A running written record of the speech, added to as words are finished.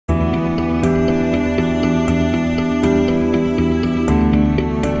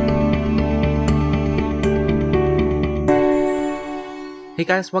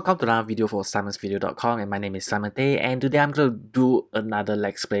guys, welcome to another video for simonsvideo.com, and my name is Simon Day, and today I'm going to do another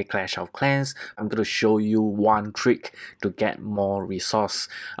Let's Play Clash of Clans. I'm going to show you one trick to get more resource.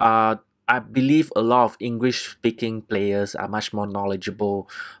 I believe a lot of English speaking players are much more knowledgeable.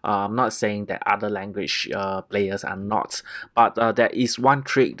 I'm not saying that other language players are not, but there is one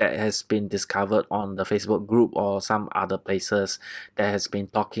trick that has been discovered on the Facebook group or some other places that has been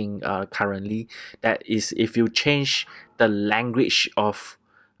talking currently. That is, if you change the language of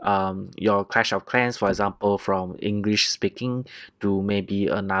your Clash of Clans, for example, from English speaking to maybe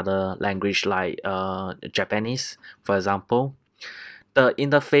another language like Japanese, for example, the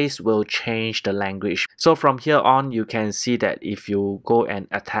interface will change the language. So from here on, you can see that if you go and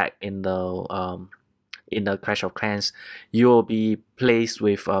attack in the Clash of Clans, you will be placed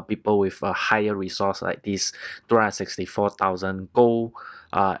with people with a higher resource like this 264,000 gold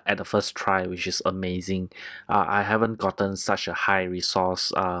at the first try, which is amazing. I haven't gotten such a high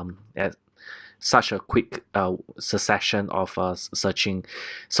resource at such a quick succession of searching.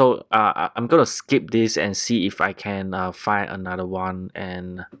 So I'm gonna skip this and see if I can find another one,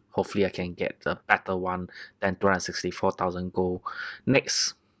 and hopefully I can get a better one than 264,000 gold.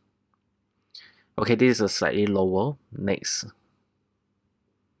 Next. Okay, this is a slightly lower. Next.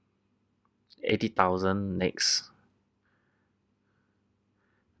 80,000. Next.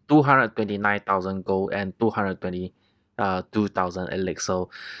 229,000 gold and 220,000 elixir.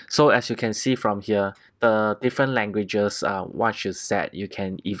 So as you can see from here, the different languages, once you set, you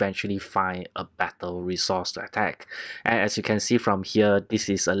can eventually find a better resource to attack. And as you can see from here, this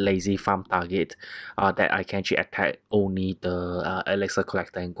is a lazy farm target that I can actually attack only the elixir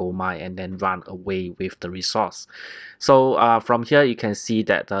collector and gold mine and then run away with the resource. So from here you can see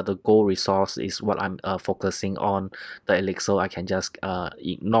that the gold resource is what I'm focusing on. The elixir I can just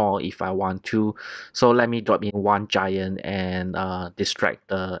ignore if I want to. So let me drop in one giant and distract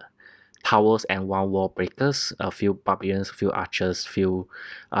the towers and one wall breakers, a few barbarians, a few archers, few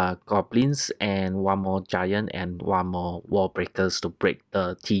goblins, and one more giant and one more wall breakers to break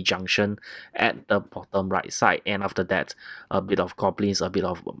the T junction at the bottom right side. And after that, a bit of goblins, a bit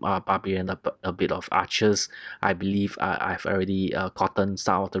of barbarian, a bit of archers. I believe I've already gotten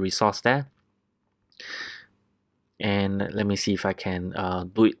some of the resource there. And let me see if I can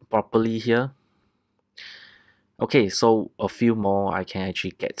do it properly here. Okay, so a few more I can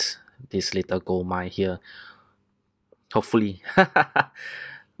actually get this little gold mine here, hopefully.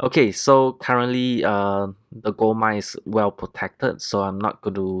 Okay, so currently the gold mine is well protected, so I'm not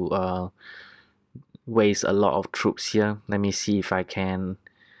going to waste a lot of troops here. Let me see if I can,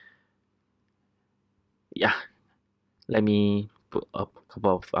 yeah, let me put a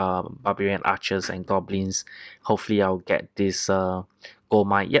couple of barbarian archers and goblins. Hopefully I'll get this gold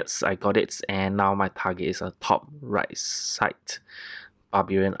mine. Yes, I got it, and now my target is a top right side.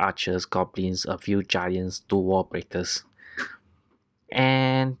 Barbarian archers, goblins, a few giants, 2 wall breakers,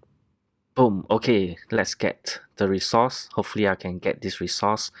 and boom. Okay, let's get the resource. Hopefully I can get this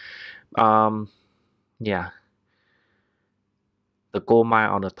resource. Yeah, the gold mine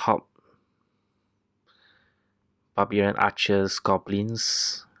on the top, barbarian archers,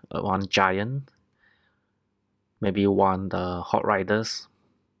 goblins, one giant, maybe one the hot riders,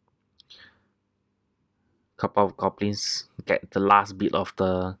 couple of goblins, get the last bit of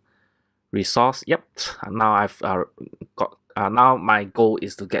the resource. Yep, now I've got now my goal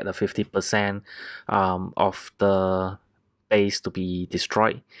is to get the 50% of the base to be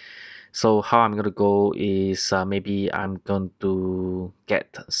destroyed. So how I'm gonna go is maybe I'm going to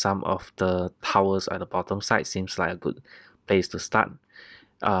get some of the towers at the bottom side. Seems like a good place to start.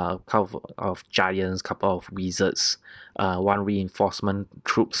 Couple of giants, couple of wizards, one reinforcement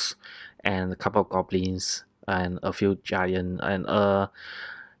troops, and a couple of goblins, and a few giant, and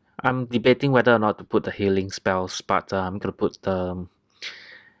I'm debating whether or not to put the healing spells, but I'm gonna put the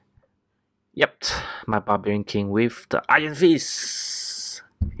my barbarian king with the iron fist.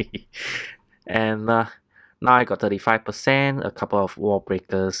 And now I got 35%, a couple of wall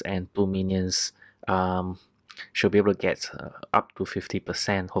breakers and 2 minions. Should be able to get up to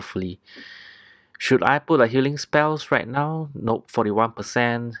 50%, hopefully. Should I put a healing spells right now? Nope,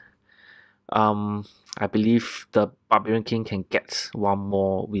 41%. I believe the barbarian king can get one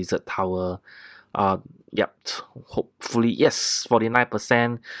more wizard tower. Yep, hopefully. Yes,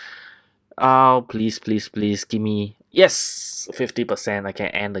 49%. Oh, please give me, yes, 50%. I can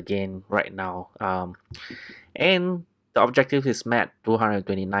end the game right now. And the objective is met,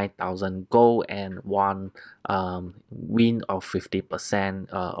 229,000 gold and one win of 50%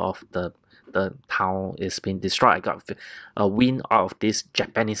 of the town is being destroyed. I got a win out of this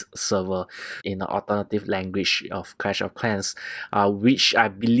Japanese server in an alternative language of Clash of Clans, which I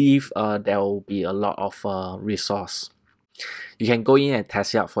believe there will be a lot of resource. You can go in and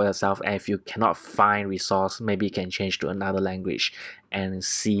test it out for yourself, and if you cannot find resource, maybe you can change to another language and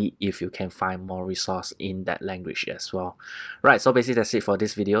see if you can find more resource in that language as well. Right, so basically that's it for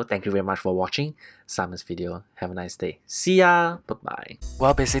this video. Thank you very much for watching Simon's video. Have a nice day. See ya. Bye bye.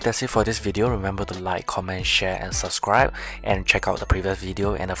 Well, basically that's it for this video. Remember to like, comment, share and subscribe, and check out the previous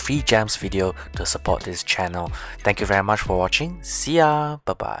video and a free gems video to support this channel. Thank you very much for watching. See ya.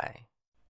 Bye bye.